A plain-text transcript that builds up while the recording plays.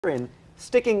And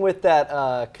sticking with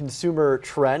that consumer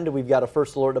trend, we've got a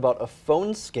first alert about a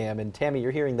phone scam. And Tammy, you're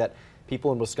hearing that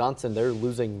people in Wisconsin, they're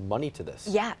losing money to this.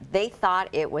 Yeah, they thought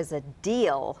it was a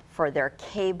deal for their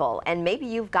cable. And maybe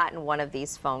you've gotten one of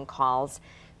these phone calls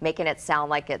making it sound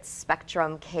like it's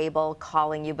Spectrum Cable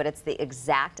calling you, but it's the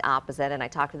exact opposite. And I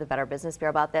talked to the Better Business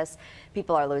Bureau about this.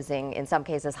 People are losing, in some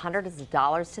cases, hundreds of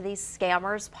dollars to these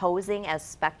scammers posing as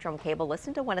Spectrum Cable.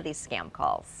 Listen to one of these scam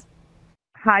calls.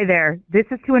 Hi there. This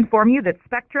is to inform you that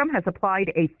Spectrum has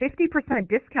applied a 50%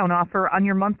 discount offer on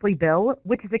your monthly bill,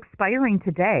 which is expiring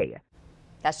today.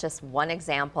 That's just one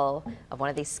example of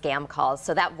one of these scam calls.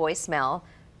 So that voicemail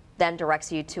then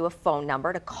directs you to a phone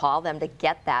number to call them to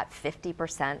get that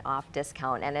 50% off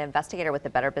discount. And an investigator with the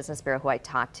Better Business Bureau who I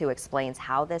talked to explains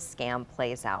how this scam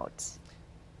plays out.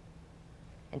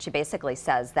 And she basically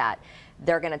says that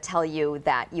they're going to tell you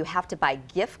that you have to buy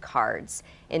gift cards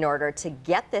in order to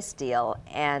get this deal.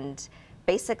 And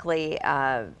basically,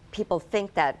 people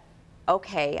think that,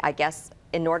 okay, I guess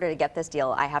in order to get this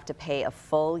deal, I have to pay a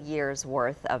full year's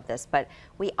worth of this. But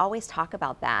we always talk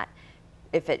about that.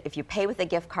 If you pay with a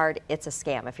gift card, it's a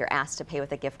scam. If you're asked to pay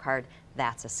with a gift card,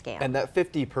 that's a scam. And that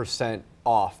 50%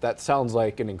 off, that sounds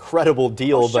like an incredible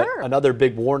deal, but another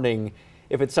big warning.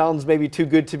 If it sounds maybe too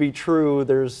good to be true,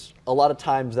 there's a lot of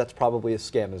times that's probably a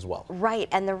scam as well. Right,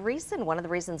 and one of the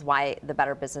reasons why the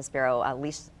Better Business Bureau,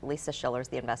 Lisa Schiller's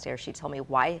the investigator, she told me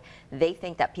why they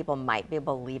think that people might be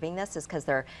believing this is because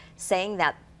they're saying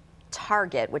that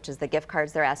Target, which is the gift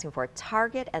cards they're asking for,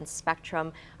 Target and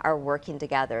Spectrum are working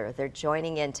together. They're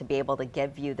joining in to be able to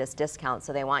give you this discount,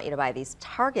 so they want you to buy these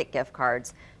Target gift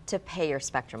cards to pay your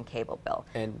Spectrum cable bill.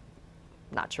 And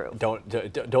not true.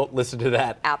 Don't listen to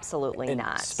that. Absolutely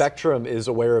not. Spectrum is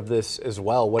aware of this as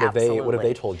well. What have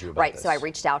they told you about this? So I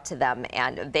reached out to them,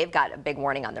 and they've got a big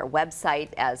warning on their website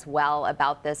as well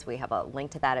about this. We have a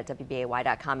link to that at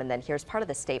WBAY.com. And then here's part of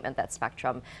the statement that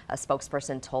Spectrum, a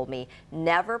spokesperson, told me.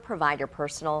 Never provide your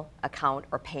personal account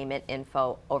or payment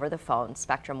info over the phone.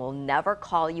 Spectrum will never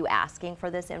call you asking for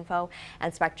this info.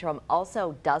 And Spectrum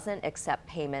also doesn't accept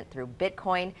payment through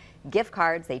Bitcoin, gift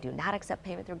cards. They do not accept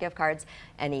payment through gift cards.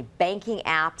 Any banking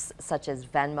apps such as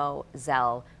Venmo,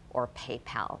 Zelle, or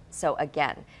PayPal. So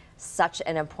again, such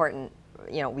an important,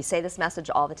 we say this message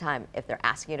all the time. If they're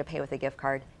asking you to pay with a gift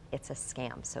card, it's a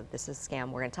scam. So this is a scam.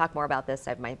 We're going to talk more about this.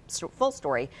 I have my full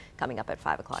story coming up at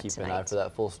 5 o'clock tonight. Keep an eye for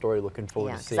that full story. Looking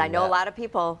forward to seeing that. Because I know a lot of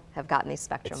people have gotten these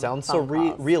Spectrum phone calls. It sounds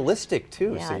so realistic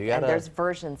too. Yeah, so you gotta, and there's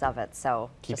versions of it. So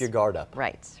keep your guard up.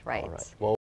 Right. All right. Well,